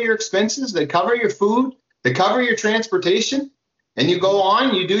cover your expenses, they cover your food, they cover your transportation, and you go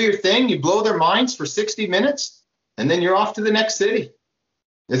on, you do your thing, you blow their minds for 60 minutes, and then you're off to the next city.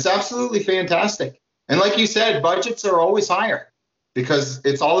 It's absolutely fantastic. And like you said, budgets are always higher, because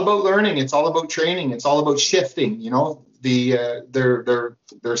it's all about learning, it's all about training, it's all about shifting,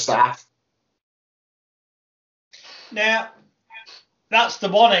 their staff. Now, that's the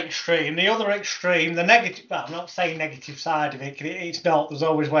one extreme. The other extreme, the negative, well, I'm not saying negative side of it, it's not, there's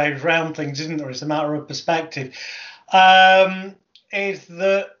always ways around things, isn't there? It's a matter of perspective. Is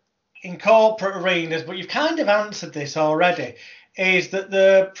that in corporate arenas, but you've kind of answered this already, is that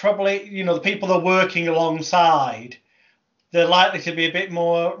the probably, the people they're working alongside, they're likely to be a bit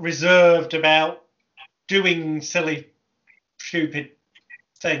more reserved about doing silly, stupid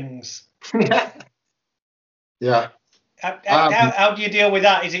things. Yeah. How do you deal with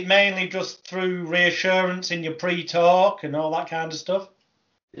that? Is it mainly just through reassurance in your pre-talk and all that kind of stuff?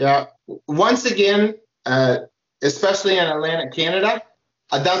 Yeah. Once again, especially in Atlantic Canada,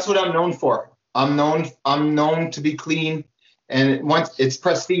 that's what I'm known for. I'm known to be clean, and once it's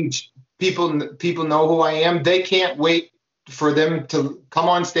prestige. People know who I am. They can't wait for them to come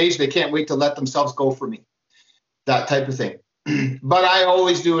on stage. They can't wait to let themselves go for me. That type of thing. But I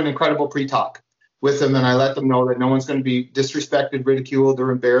always do an incredible pre-talk with them, and I let them know that no one's going to be disrespected, ridiculed, or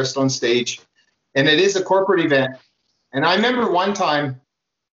embarrassed on stage. And it is a corporate event. And I remember one time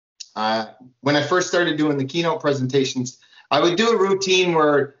when I first started doing the keynote presentations, I would do a routine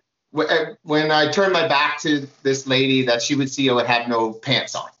where when I turned my back to this lady that she would see I would have no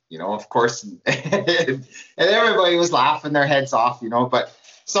pants on, of course. And everybody was laughing their heads off, but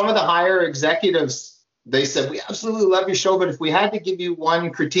some of the higher executives, they said, we absolutely love your show, but if we had to give you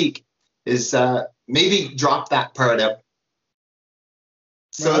one critique, is maybe drop that part out.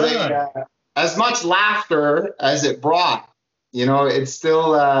 So they, as much laughter as it brought, it's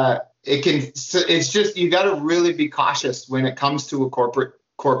still it's just, you got to really be cautious when it comes to a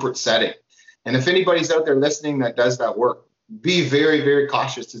corporate setting. And if anybody's out there listening that does that work, be very, very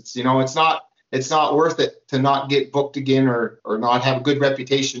cautious. It's it's not worth it to not get booked again or not have a good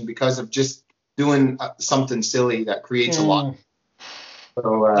reputation because of just doing something silly that creates a lot.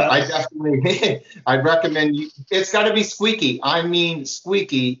 So I'd recommend you. It's got to be squeaky. I mean,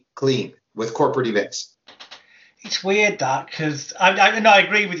 squeaky clean with corporate events. It's weird that, because I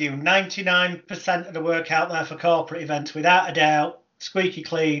agree with you. 99% of the work out there for corporate events, without a doubt, squeaky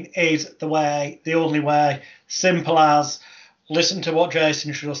clean is the only way. Simple as, listen to what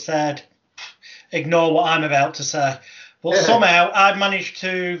Jason just said, ignore what I'm about to say. But somehow I've managed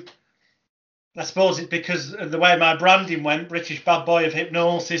to, I suppose it's because of the way my branding went, British Bad Boy of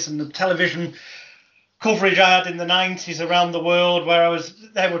Hypnosis, and the television coverage I had in the 90s around the world where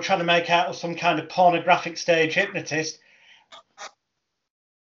they were trying to make out of some kind of pornographic stage hypnotist.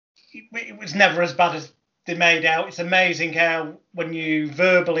 It was never as bad as they made out. It's amazing how when you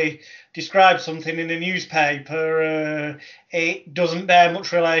verbally describe something in a newspaper, it doesn't bear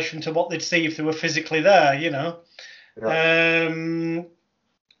much relation to what they'd see if they were physically there, Yeah.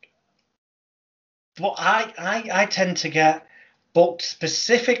 But I tend to get booked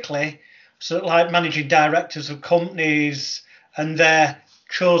specifically so like managing directors of companies and their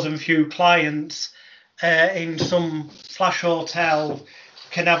chosen few clients in some flash hotel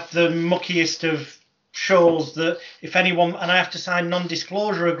can have the muckiest of shows that if anyone, and I have to sign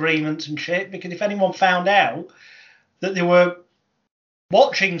non-disclosure agreements and shit, because if anyone found out that they were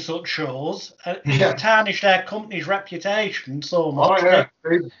watching such shows, it would tarnish their company's reputation so much. Oh,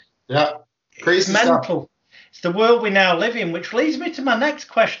 yeah. Crazy it's mental. It's the world we now live in, which leads me to my next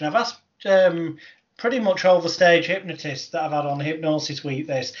question. I've asked pretty much all the stage hypnotists that I've had on Hypnosis Week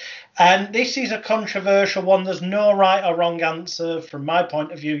this, and this is a controversial one. There's no right or wrong answer from my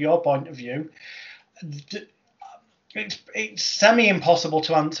point of view, your point of view. It's semi-impossible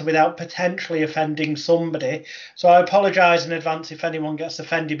to answer without potentially offending somebody. So I apologise in advance if anyone gets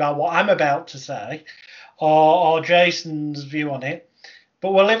offended by what I'm about to say or Jason's view on it.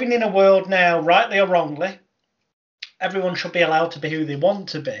 But we're living in a world now, rightly or wrongly, everyone should be allowed to be who they want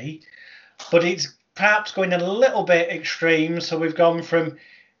to be, but it's perhaps going a little bit extreme. So we've gone from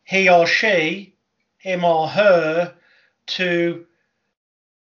he or she, him or her, to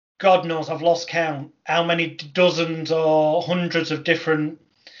God knows, I've lost count how many dozens or hundreds of different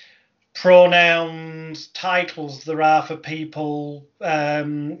pronouns, titles there are for people, who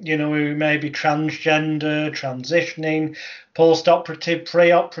may be transgender, transitioning, post-operative,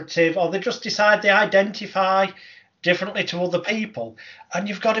 pre-operative, or they just decide they identify differently to other people. And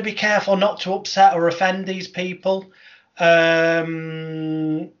you've got to be careful not to upset or offend these people,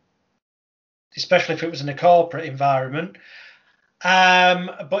 especially if it was in a corporate environment.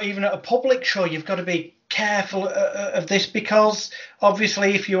 But even at a public show, you've got to be careful of this, because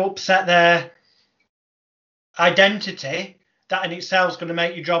obviously if you upset their identity, that in itself is going to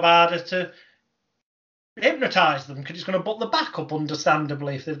make your job harder to hypnotise them, because it's going to butt the back up,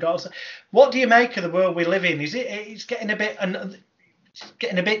 understandably, if they've got. What do you make of the world we live in? Is it's getting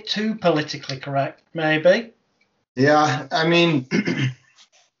a bit too politically correct, maybe? Yeah, I mean,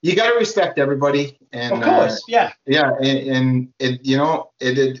 you got to respect everybody, and of course, and it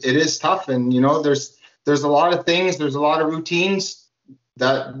it is tough, and there's a lot of things, there's a lot of routines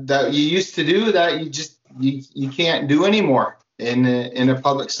that you used to do that you can't do anymore in a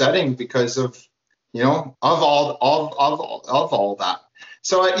public setting because of all that.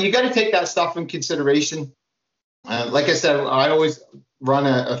 So you got to take that stuff in consideration. Like I said, I always run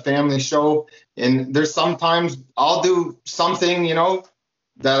a family show, and there's sometimes I'll do something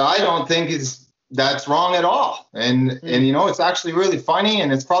that I don't think that's wrong at all. And it's actually really funny,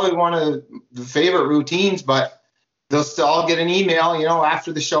 and it's probably one of the favorite routines, but they'll still, I'll get an email,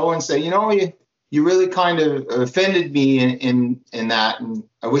 after the show and say, you really kind of offended me in that. And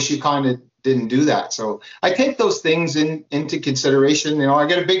I wish you kind of didn't do that. So I take those things into consideration. I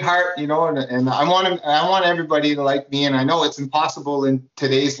get a big heart, and I want everybody to like me. And I know it's impossible in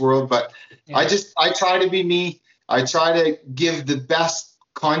today's world, but I try to be me. I try to give the best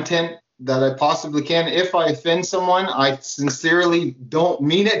content that I possibly can. If I offend someone, I sincerely don't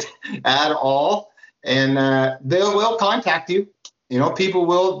mean it at all. And they will contact you.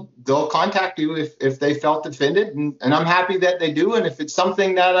 They'll contact you if they felt offended, and I'm happy that they do. And if it's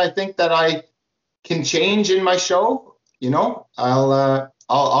something that I think that I can change in my show,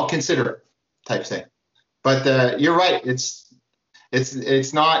 I'll consider it, type thing. But you're right.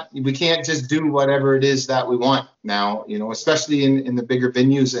 It's not, we can't just do whatever it is that we want now, especially in the bigger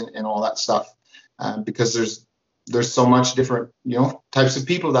venues and all that stuff, because there's so much different, types of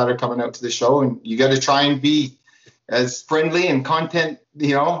people that are coming out to the show, and you got to try and be as friendly and content,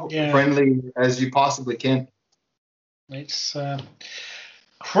 friendly as you possibly can. It's a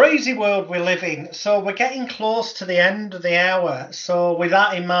crazy world we live in. So we're getting close to the end of the hour. So with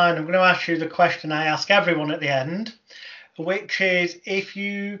that in mind, I'm going to ask you the question I ask everyone at the end, which is, if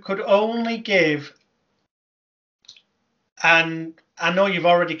you could only give, and I know you've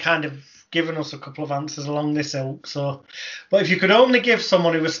already kind of given us a couple of answers along this ilk, but if you could only give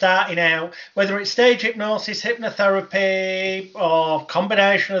someone who was starting out, whether it's stage hypnosis, hypnotherapy, or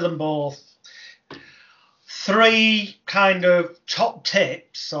combination of them both, 3 kind of top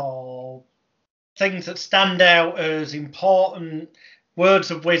tips or things that stand out as important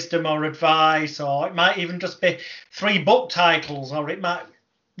words of wisdom or advice, or it might even just be 3 book titles, or it might,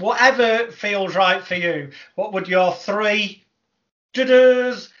 whatever feels right for you, what would your 3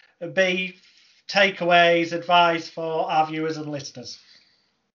 be, takeaways, advice for our viewers and listeners?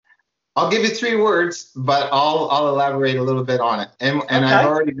 I'll give you 3 words, but I'll elaborate a little bit on it. And okay. I've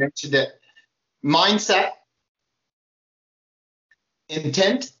already mentioned it. Mindset,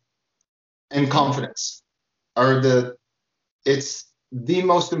 intent, and confidence it's the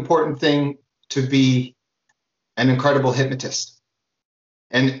most important thing to be an incredible hypnotist.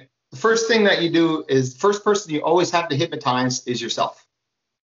 And the first thing that you do is, first person you always have to hypnotize is yourself,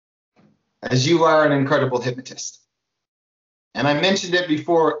 as you are an incredible hypnotist. And I mentioned it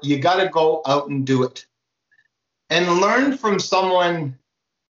before, you got to go out and do it. And learn from someone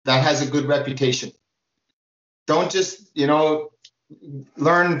that has a good reputation. Don't just,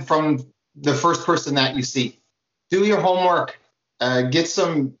 learn from the first person that you see. Do your homework. Get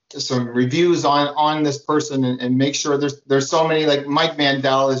some reviews on this person and make sure there's so many, like Mike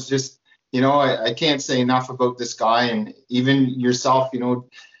Mandel is just, I can't say enough about this guy, and even yourself,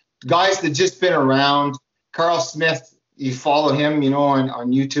 guys that just been around. Carl Smith, you follow him,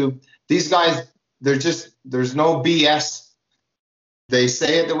 on YouTube. These guys, there's no BS. They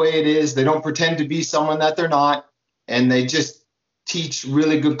say it the way it is. They don't pretend to be someone that they're not, and they just teach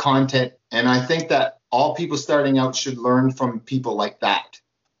really good content. And I think that all people starting out should learn from people like that.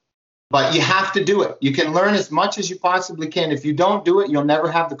 But you have to do it. You can learn as much as you possibly can. If you don't do it, you'll never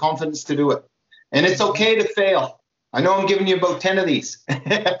have the confidence to do it. And it's okay to fail. I know I'm giving you about 10 of these.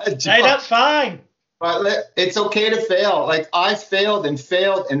 Hey, that's fine. But it's okay to fail. Like, I failed and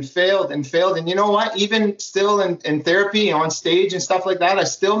failed and failed and failed. And you know what? Even still in therapy, on stage and stuff like that, I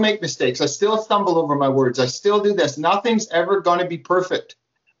still make mistakes. I still stumble over my words. I still do this. Nothing's ever going to be perfect.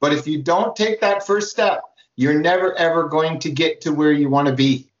 But if you don't take that first step, you're never, ever going to get to where you want to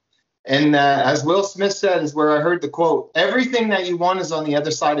be. And as Will Smith said, is where I heard the quote, everything that you want is on the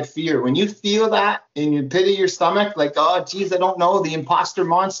other side of fear. When you feel that in your pit of your stomach, like, oh, geez, I don't know, the imposter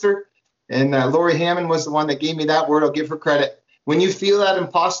monster. And Lori Hammond was the one that gave me that word. I'll give her credit. When you feel that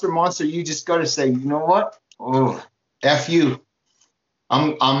imposter monster, you just got to say, you know what? Oh, F you.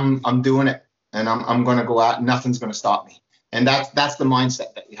 I'm doing it. And I'm going to go out and nothing's going to stop me. And that's the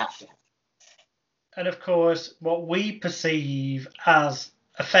mindset that you have to have. And of course, what we perceive as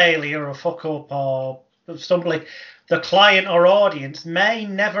a failure, a fuck up, or stumbling, the client or audience may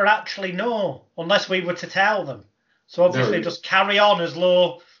never actually know unless we were to tell them. So obviously just carry on as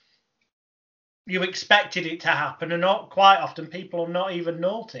though you expected it to happen, and not quite often people will not even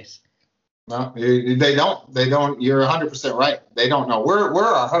notice. No, they don't. You're 100% right. They don't know. We're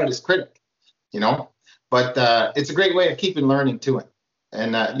our hardest critic, but it's a great way of keeping learning to it.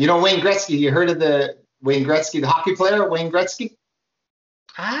 And Wayne Gretzky, you heard of the Wayne Gretzky, the hockey player, Wayne Gretzky?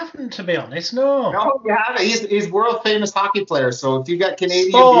 I haven't, to be honest, no. No, you haven't. He's world famous hockey player. So if you got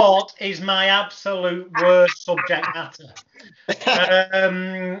Canadian, sport is my absolute worst subject matter.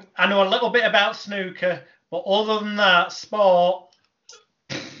 I know a little bit about snooker, but other than that, sport.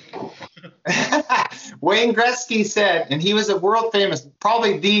 Wayne Gretzky said, and he was a world famous,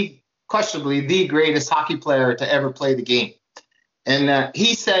 probably questionably the greatest hockey player to ever play the game. And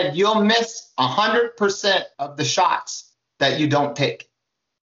he said, you'll miss 100% of the shots that you don't take.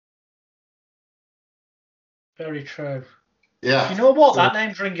 Very true. Yeah. You know what? That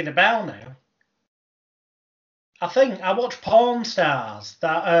name's ringing a bell now. I think I watch Pawn Stars.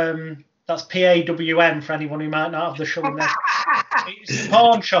 That's PAWN for anyone who might not have the show in there. It's a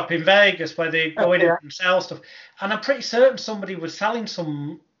pawn shop in Vegas where they go in and sell stuff. And I'm pretty certain somebody was selling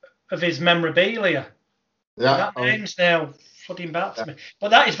some of his memorabilia. Yeah. That name's now flooding back to me. But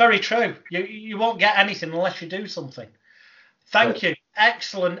that is very true. You won't get anything unless you do something. Thank you.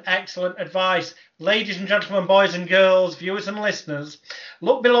 Excellent advice. Ladies and gentlemen, boys and girls, viewers and listeners,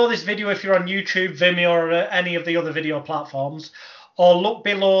 look below this video if you're on YouTube, Vimeo, or any of the other video platforms, or look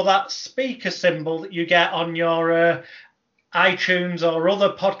below that speaker symbol that you get on your iTunes or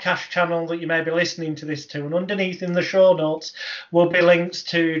other podcast channel that you may be listening to this to. And underneath in the show notes will be links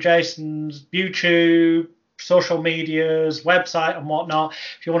to Jason's YouTube, social medias, website and whatnot.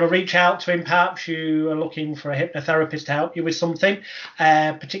 If you want to reach out to him, perhaps you are looking for a hypnotherapist to help you with something,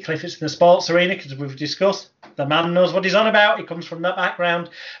 particularly if it's in the sports arena, because we've discussed the man knows what he's on about. He comes from that background.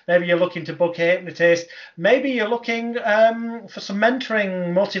 Maybe you're looking to book a hypnotist. Maybe you're looking for some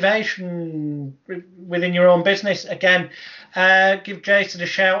mentoring, motivation within your own business. Again, give Jason a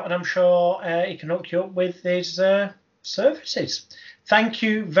shout, and I'm sure he can hook you up with his services. Thank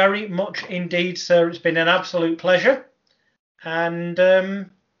you very much indeed, sir. It's been an absolute pleasure. And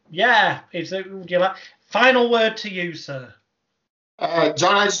would you like final word to you, sir?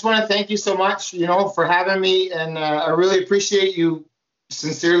 John, I just want to thank you so much, for having me, and I really appreciate you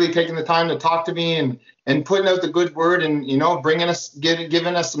sincerely taking the time to talk to me and putting out the good word, and giving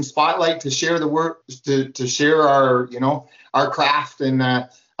us some spotlight to share the work, to share our craft, and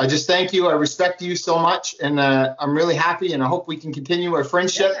I just thank you. I respect you so much, and I'm really happy, and I hope we can continue our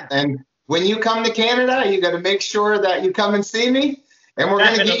friendship. Yeah. And when you come to Canada, you got to make sure that you come and see me, and we're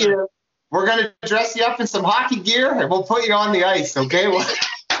going to get you. We're going to dress you up in some hockey gear, and we'll put you on the ice, okay?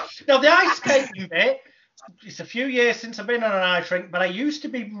 Now, the ice skating bit, it's a few years since I've been on an ice rink, but I used to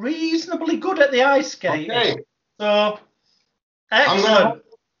be reasonably good at the ice skating. Okay. So, excellent.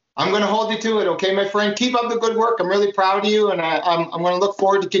 I'm going to hold you to it, okay, my friend? Keep up the good work. I'm really proud of you, and I'm going to look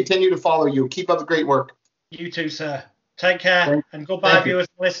forward to continue to follow you. Keep up the great work. You too, sir. Take care, and goodbye, viewers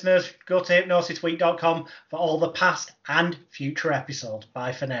and listeners. Go to hypnosisweek.com for all the past and future episodes.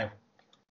 Bye for now.